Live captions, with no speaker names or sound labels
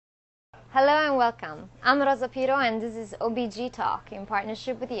Hello and welcome. I'm Roberto and this is OBG Talk in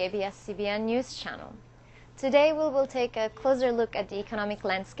partnership with the ABS-CBN News Channel. Today we will take a closer look at the economic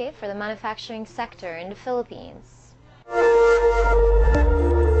landscape for the manufacturing sector in the Philippines.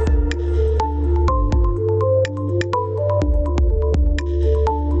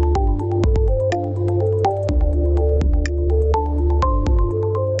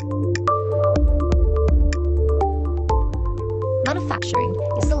 Manufacturing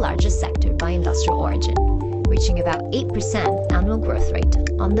is the largest sector by industrial origin, reaching about 8% annual growth rate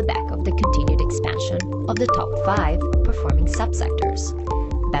on the back of the continued expansion of the top 5 performing subsectors: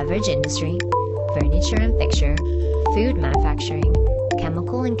 beverage industry, furniture and fixture, food manufacturing,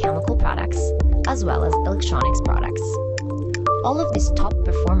 chemical and chemical products, as well as electronics products. All of these top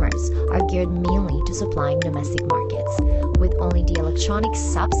performers are geared mainly to supplying domestic markets, with only the electronics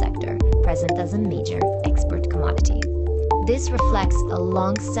subsector present as a major export commodity. This reflects a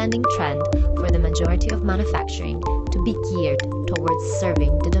long-standing trend for the majority of manufacturing to be geared towards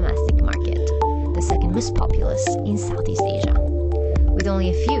serving the domestic market, the second most populous in Southeast Asia, with only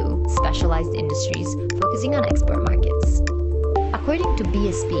a few specialized industries focusing on export markets. According to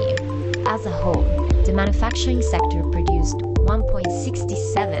BSP, as a whole, the manufacturing sector produced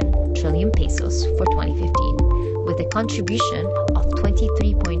 1.67 trillion pesos for 2015, with a contribution of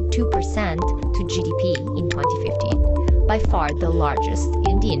 23.2% to GDP in 2015. By far the largest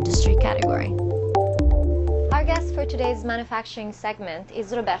in the industry category. Our guest for today's manufacturing segment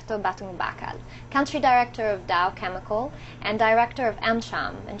is Roberto Batungbacal, Country Director of Dow Chemical and Director of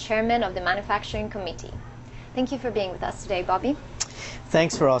AmCham and Chairman of the Manufacturing Committee. Thank you for being with us today, Bobby.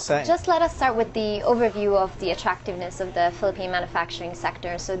 Thanks, Rosa. Just let us start with the overview of the attractiveness of the Philippine manufacturing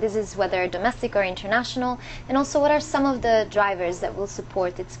sector. So this is whether domestic or international, and also what are some of the drivers that will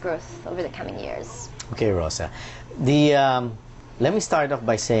support its growth over the coming years? Okay, Rosa. Let me start off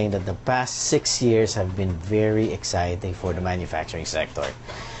by saying that the past 6 years have been very exciting for the manufacturing sector.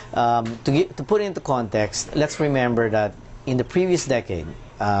 To put it into context, let's remember that in the previous decade,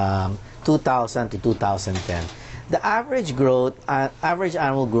 2000 to 2010, the average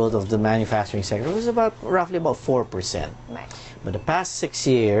annual growth of the manufacturing sector was roughly about 4%. Right. But the past 6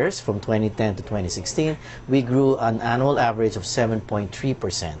 years, from 2010 to 2016, we grew an annual average of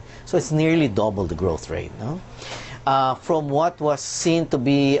 7.3%. So it's nearly double the growth rate. No? From what was seen to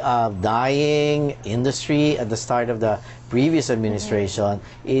be a dying industry at the start of the previous administration,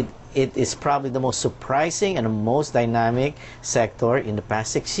 it is probably the most surprising and the most dynamic sector in the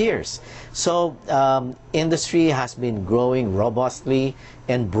past 6 years. So industry has been growing robustly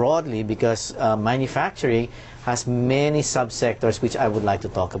and broadly because manufacturing has many subsectors, which I would like to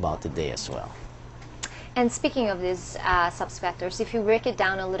talk about today as well. And speaking of these subsectors, if you break it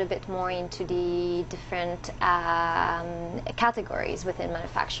down a little bit more into the different categories within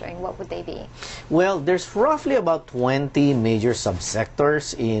manufacturing, what would they be? Well, there's roughly about 20 major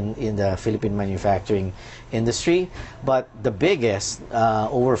subsectors in the Philippine manufacturing industry, but the biggest,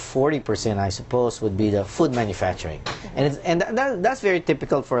 over 40%, I suppose, would be the food manufacturing. That's very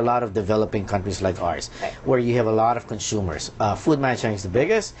typical for a lot of developing countries like ours, right, where you have a lot of consumers. Food manufacturing is the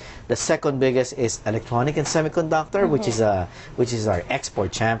biggest. The second biggest is electronic and semiconductor, which is our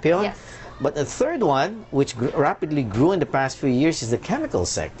export champion. Yes. But the third one, which rapidly grew in the past few years, is the chemical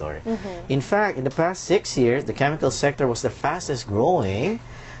sector. In fact, in the past 6 years, the chemical sector was the fastest growing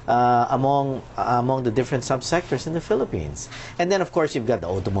among the different subsectors in the Philippines. And then, of course, you've got the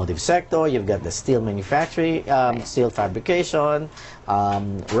automotive sector, you've got the steel manufacturing, steel fabrication,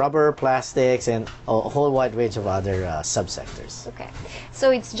 rubber, plastics, and a whole wide range of other subsectors. Okay.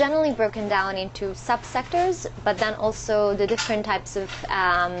 So it's generally broken down into subsectors, but then also the different types of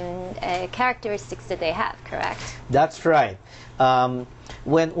characteristics that they have, correct? That's right.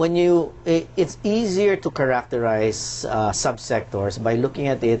 It's easier to characterize subsectors by looking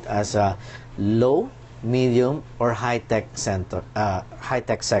at it as a low, medium, or high-tech sector.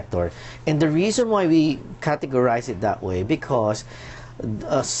 And the reason why we categorize it that way, because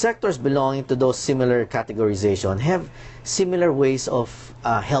sectors belonging to those similar categorization have similar ways of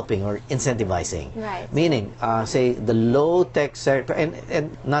helping or incentivizing. Right. Meaning, say, the low-tech sector,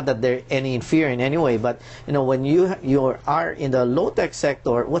 and not that they're any inferior in any way, but when you are in the low-tech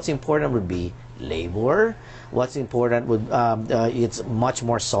sector, what's important would be labor. What's important would it's much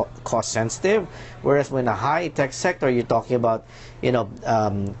more cost sensitive, whereas when a high-tech sector, you're talking about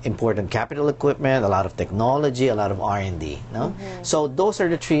important capital equipment, a lot of technology, a lot of R&D. No, so those are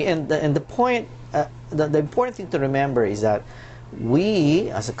the three. And the point, the important thing to remember is that we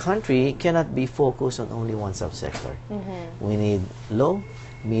as a country cannot be focused on only one subsector. We need low,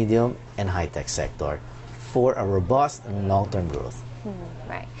 medium, and high-tech sector for a robust and long-term growth.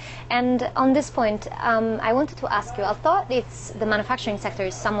 Right. And on this point, I wanted to ask you, I thought the manufacturing sector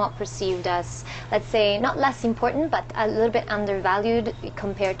is somewhat perceived as, let's say, not less important, but a little bit undervalued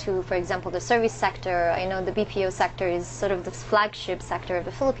compared to, for example, the service sector. I know the BPO sector is sort of the flagship sector of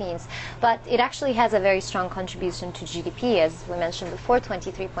the Philippines, but it actually has a very strong contribution to GDP, as we mentioned before,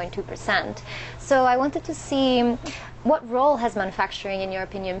 23.2%. So I wanted to see what role has manufacturing, in your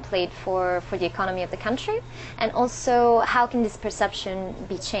opinion, played for the economy of the country? And also, how can this perception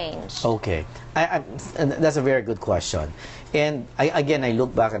be changed? Okay, and that's a very good question. And again, I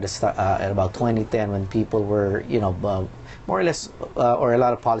look back at at about 2010 when people were, more or less, or a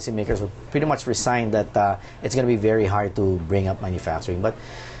lot of policymakers were pretty much resigned that it's going to be very hard to bring up manufacturing. But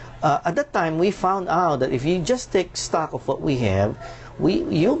at that time, we found out that if you just take stock of what we have,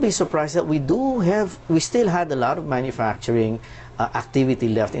 you'll be surprised that we still had a lot of manufacturing activity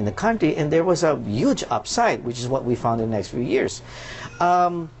left in the country, and there was a huge upside, which is what we found in the next few years.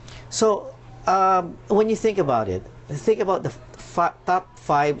 When you think about it, think about the top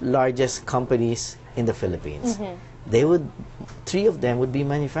 5 largest companies in the Philippines. Mm-hmm. Three of them would be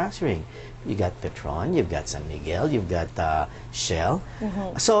manufacturing. You got Petron, you've got San Miguel, you've got Shell.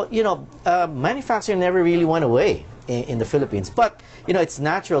 Mm-hmm. So, manufacturing never really went away in the Philippines. But, it's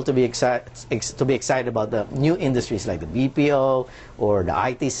natural to be excited about the new industries like the BPO or the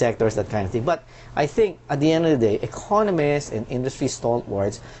IT sectors, that kind of thing. But I think at the end of the day, economists and industry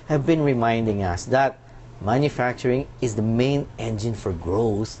stalwarts have been reminding us that manufacturing is the main engine for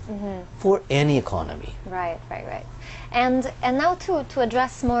growth for any economy. Right. And now to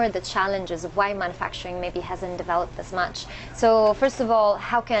address more the challenges of why manufacturing maybe hasn't developed as much. So first of all,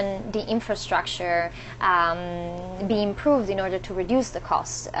 how can the infrastructure be improved in order to reduce the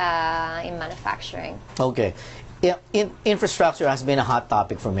cost in manufacturing? Okay. Yeah, infrastructure has been a hot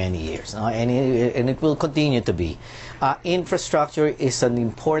topic for many years, and it will continue to be. Infrastructure is an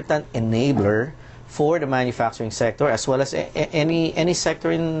important enabler for the manufacturing sector as well as any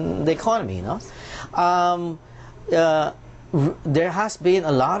sector in the economy. There has been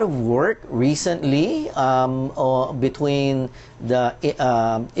a lot of work recently between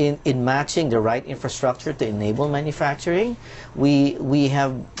in matching the right infrastructure to enable manufacturing. We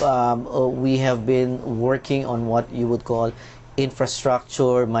have been working on what you would call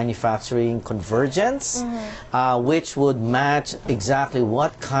infrastructure manufacturing convergence, which would match exactly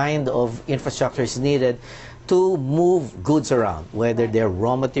what kind of infrastructure is needed to move goods around, whether they're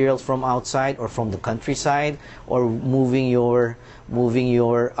raw materials from outside or from the countryside, or moving your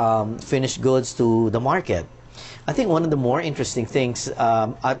finished goods to the market. I think one of the more interesting things,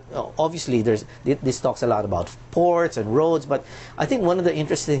 obviously this talks a lot about ports and roads, but I think one of the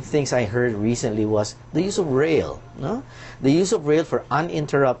interesting things I heard recently was the use of rail. The use of rail for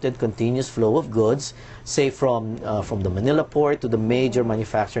uninterrupted continuous flow of goods, say from the Manila port to the major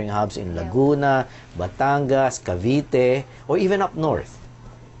manufacturing hubs in Laguna, Batangas, Cavite, or even up north.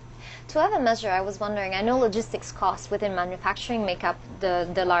 To have a measure, I was wondering, I know logistics costs within manufacturing make up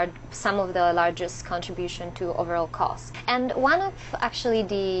some of the largest contribution to overall costs. And one of actually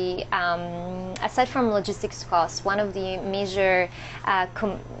the, aside from logistics costs, one of the major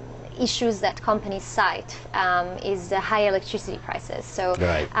issues that companies cite is the high electricity prices. So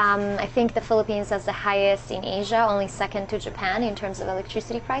right. I think the Philippines has the highest in Asia, only second to Japan in terms of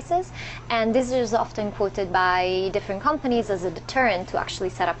electricity prices. And this is often quoted by different companies as a deterrent to actually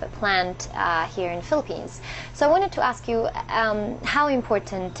set up a plant here in the Philippines. So I wanted to ask you how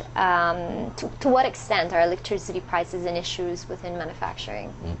important, to what extent are electricity prices an issues within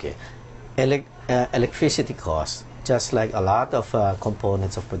manufacturing? Okay. Electricity costs, just like a lot of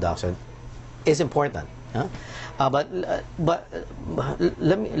components of production, is important. But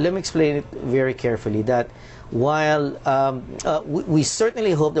let me explain it very carefully. That while we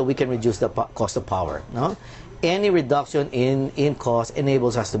certainly hope that we can reduce the cost of power, any reduction in cost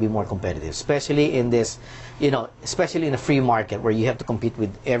enables us to be more competitive, especially in this, especially in a free market where you have to compete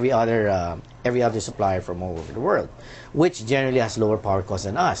with every other supplier from all over the world, which generally has lower power costs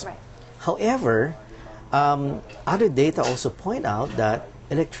than us. Right. However, other data also point out that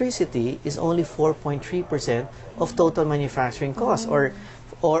electricity is only 4.3% of total manufacturing costs, or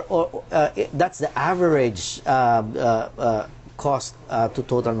that's the average cost to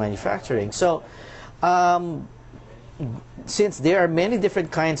total manufacturing. So, since there are many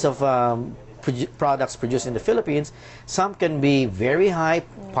different kinds of products produced in the Philippines, some can be very high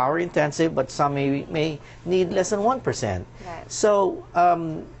power intensive, but some may need less than 1%. Right. So,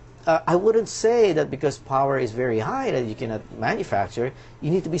 I wouldn't say that because power is very high that you cannot manufacture. You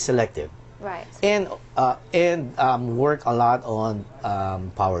need to be selective. Right. And work a lot on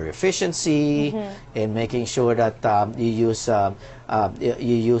power efficiency and making sure that you use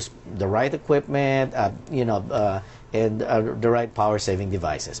you use the right equipment, and the right power-saving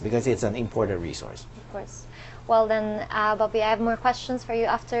devices, because it's an important resource. Of course. Well then, Bobby, I have more questions for you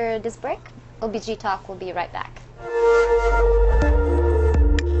after this break. OBG Talk will be right back.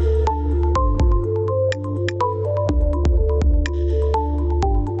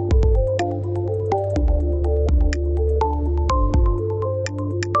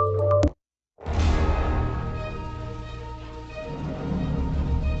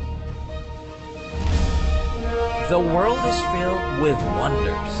 The world is filled with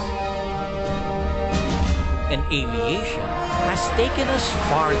wonders. And aviation has taken us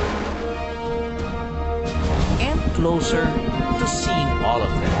farther and closer to seeing all of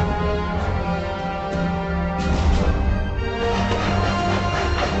them.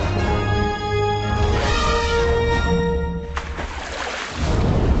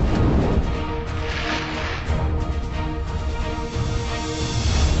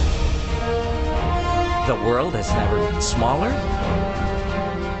 The world has never been smaller,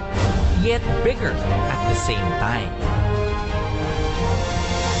 yet bigger at the same time.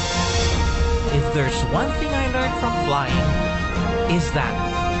 If there's one thing I learned from flying, is that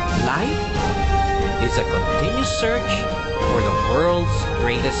life is a continuous search for the world's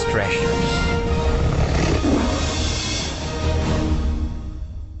greatest treasures.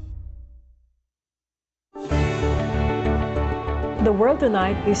 The World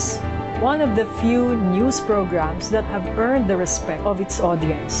Tonight is one of the few news programs that have earned the respect of its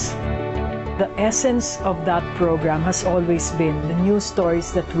audience. The essence of that program has always been the news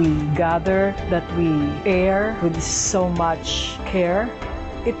stories that we gather, that we air with so much care.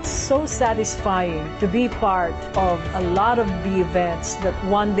 It's so satisfying to be part of a lot of the events that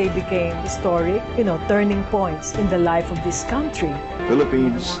one day became historic, turning points in the life of this country.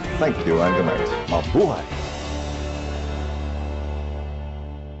 Philippines, thank you and good night. Mabuhay!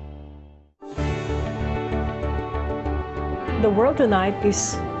 The World Tonight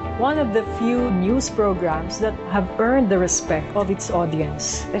is one of the few news programs that have earned the respect of its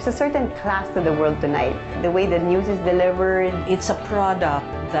audience. There's a certain class to The World Tonight. The way the news is delivered. It's a product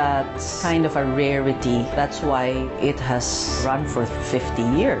that's kind of a rarity. That's why it has run for 50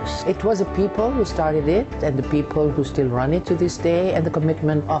 years. It was the people who started it and the people who still run it to this day, and the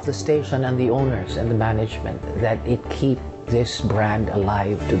commitment of the station and the owners and the management that it keep this brand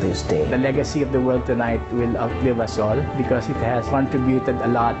alive to this day. The legacy of The World Tonight will outlive us all because it has contributed a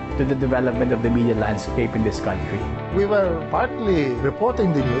lot to the development of the media landscape in this country. We were partly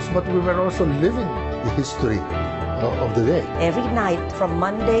reporting the news, but we were also living the history of the day. Every night from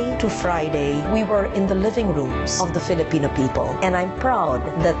Monday to Friday, we were in the living rooms of the Filipino people. And I'm proud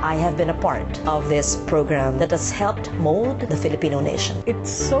that I have been a part of this program that has helped mold the Filipino nation.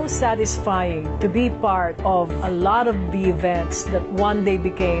 It's so satisfying to be part of a lot of the events that one day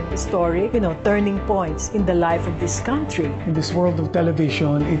became historic, turning points in the life of this country. In this world of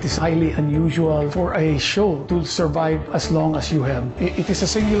television, it is highly unusual for a show to survive as long as you have. It is a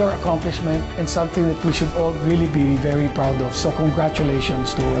singular accomplishment and something that we should all really be very proud of. So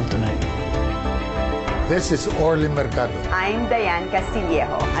congratulations to World Tonight. This is Orly Mercado. I'm Diane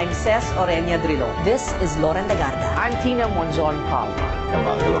Castillejo. I'm Ces Orenia Drilon. This is Lauren Lagarda. I'm Tina Monzon Palma. I'm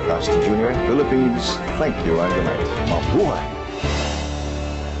Angelo Castro Jr. Philippines, thank you and good night. Mabuhay!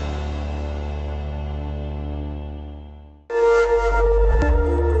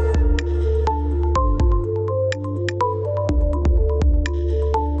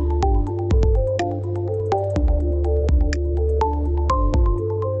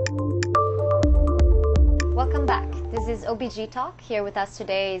 OBG Talk. Here with us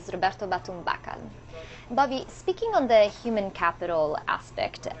today is Roberto Batungbacal. Bobby, speaking on the human capital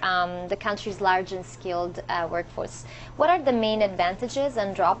aspect, the country's large and skilled workforce, what are the main advantages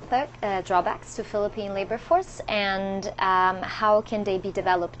and drawbacks to Philippine labor force, and how can they be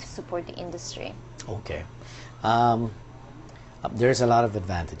developed to support the industry? Okay. There's a lot of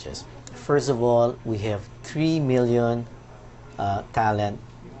advantages. First of all, we have 3 million talent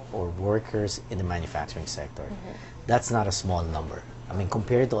or workers in the manufacturing sector. That's not a small number. I mean,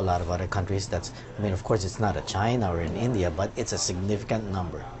 compared to a lot of other countries, of course, it's not a China or in India, but it's a significant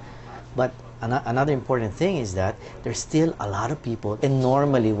number. But another important thing is that there's still a lot of people, and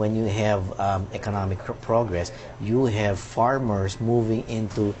normally when you have economic progress, you have farmers moving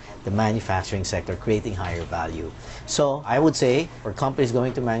into the manufacturing sector, creating higher value. So I would say for companies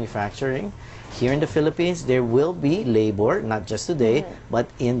going to manufacturing, here in the Philippines, there will be labor, not just today, but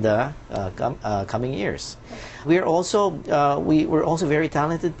in the coming years. We're also very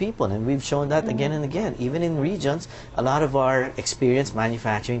talented people, and we've shown that again and again. Even in regions, a lot of our experienced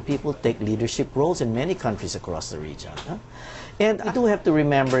manufacturing people take leadership roles in many countries across the region. And I do have to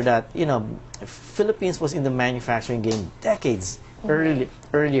remember that, you know, Philippines was in the manufacturing game decades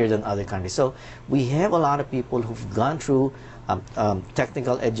earlier than other countries. So we have a lot of people who've gone through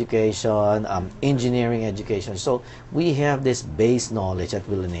technical education, engineering education. So we have this base knowledge that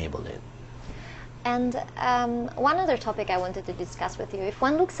will enable it. And one other topic I wanted to discuss with you, if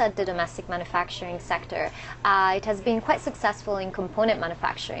one looks at the domestic manufacturing sector, it has been quite successful in component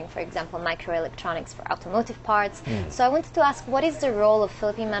manufacturing, for example, microelectronics for automotive parts. So I wanted to ask, what is the role of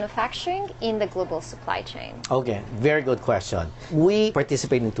Philippine manufacturing in the global supply chain? Okay, very good question. We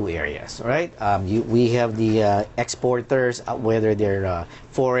participate in two areas, right? We have the exporters, whether they're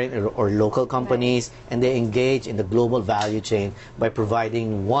foreign or local companies, and they engage in the global value chain by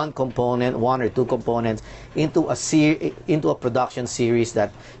providing one component, one or two components into a production series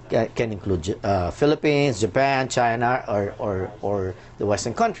that can include Philippines, Japan, China, or the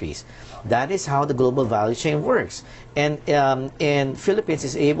Western countries. That is how the global value chain works. And the Philippines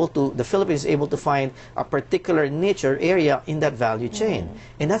is able to find a particular niche or area in that value chain,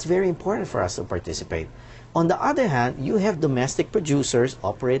 and that's very important for us to participate. On the other hand, you have domestic producers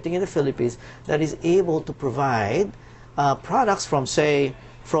operating in the Philippines that is able to provide products from, say,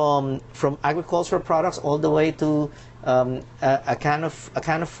 from agricultural products all the way to a can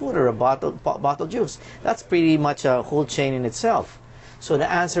of food or a bottled juice. That's pretty much a whole chain in itself. So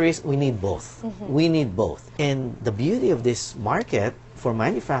the answer is we need both. We need both. And the beauty of this market for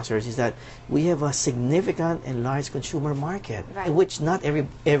manufacturers is that we have a significant and large consumer market, which not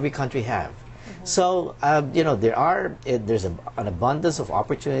every country have. So, you know, there's an abundance of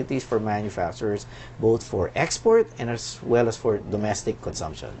opportunities for manufacturers, both for export and as well as for domestic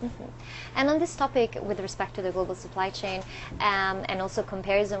consumption. And on this topic, with respect to the global supply chain and also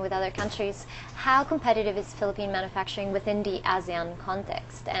comparison with other countries, how competitive is Philippine manufacturing within the ASEAN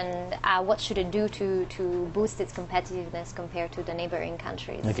context? And what should it do to boost its competitiveness compared to the neighboring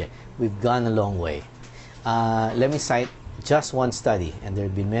countries? Okay, we've gone a long way. Let me cite just one study, and there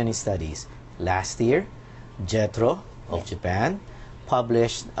have been many studies. Last year, JETRO of Japan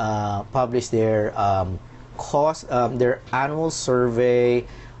published their their annual survey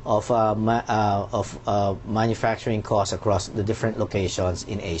of manufacturing costs across the different locations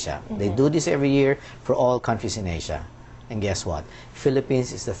in Asia. They do this every year for all countries in Asia. And guess what?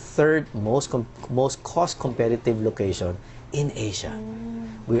 Philippines is the third most cost competitive location in Asia.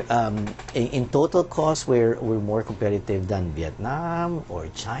 We, in total cost, we're more competitive than Vietnam or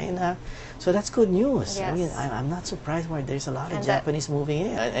China. So that's good news. Yes. I mean, I'm not surprised why there's a lot of Japanese moving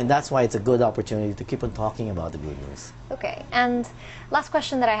in. And that's why it's a good opportunity to keep on talking about the good news. Okay, and last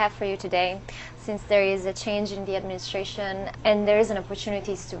question that I have for you today, since there is a change in the administration and there is an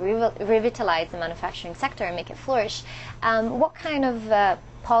opportunity to revitalize the manufacturing sector and make it flourish, what kind of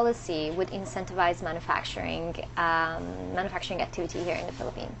policy would incentivize manufacturing activity here in the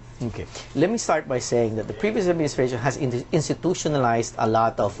Philippines? Okay, let me start by saying that the previous administration has institutionalized a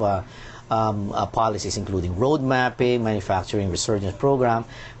lot of policies, including road mapping, manufacturing resurgence program,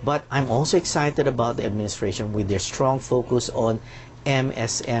 but I'm also excited about the administration with their strong focus on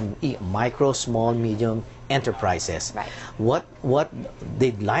MSME, micro, small, medium enterprises. Right. What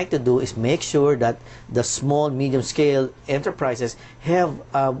they'd like to do is make sure that the small, medium scale enterprises have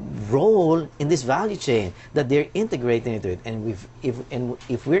a role in this value chain, that they're integrating into it. And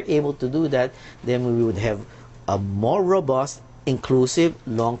if we're able to do that, then we would have a more robust, inclusive,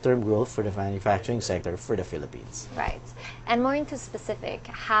 long-term growth for the manufacturing sector for the Philippines. Right. And more into specific,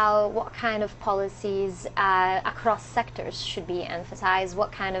 what kind of policies across sectors should be emphasized?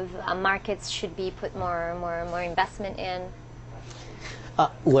 What kind of markets should be put more investment in? I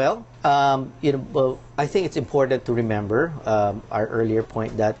think it's important to remember our earlier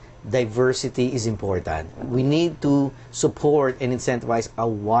point that diversity is important. We need to support and incentivize a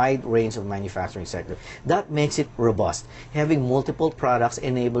wide range of manufacturing sector. That makes it robust. Having multiple products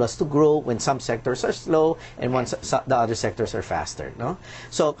enable us to grow when some sectors are slow and when the other sectors are faster. No?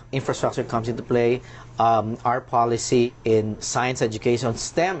 So infrastructure comes into play. Our policy in science education,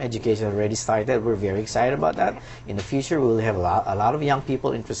 STEM education already started. We're very excited about that. In the future, we will have a lot of young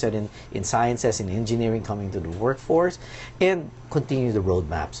people interested in sciences and engineering coming to the workforce, and continue the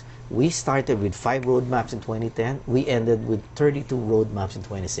roadmaps. We started with 5 roadmaps in 2010. We ended with 32 roadmaps in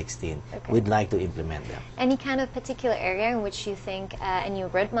 2016. Okay. We'd like to implement them. Any kind of particular area in which you think a new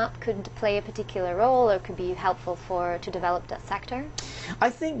roadmap could play a particular role or could be helpful to develop that sector? I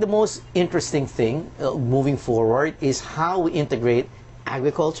think the most interesting thing moving forward is how we integrate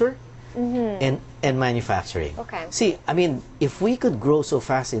agriculture, and manufacturing. Okay. See, I mean, if we could grow so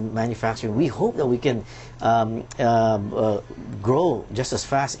fast in manufacturing, we hope that we can grow just as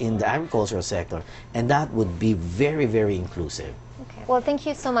fast in the agricultural sector, and that would be very, very inclusive. Okay. Well, thank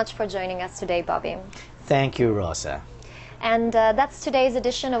you so much for joining us today, Bobby. Thank you, Rosa. And that's today's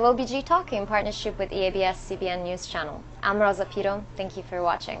edition of OBG Talk in partnership with EABS-CBN News Channel. I'm Rosa Piro. Thank you for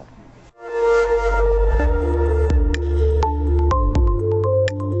watching.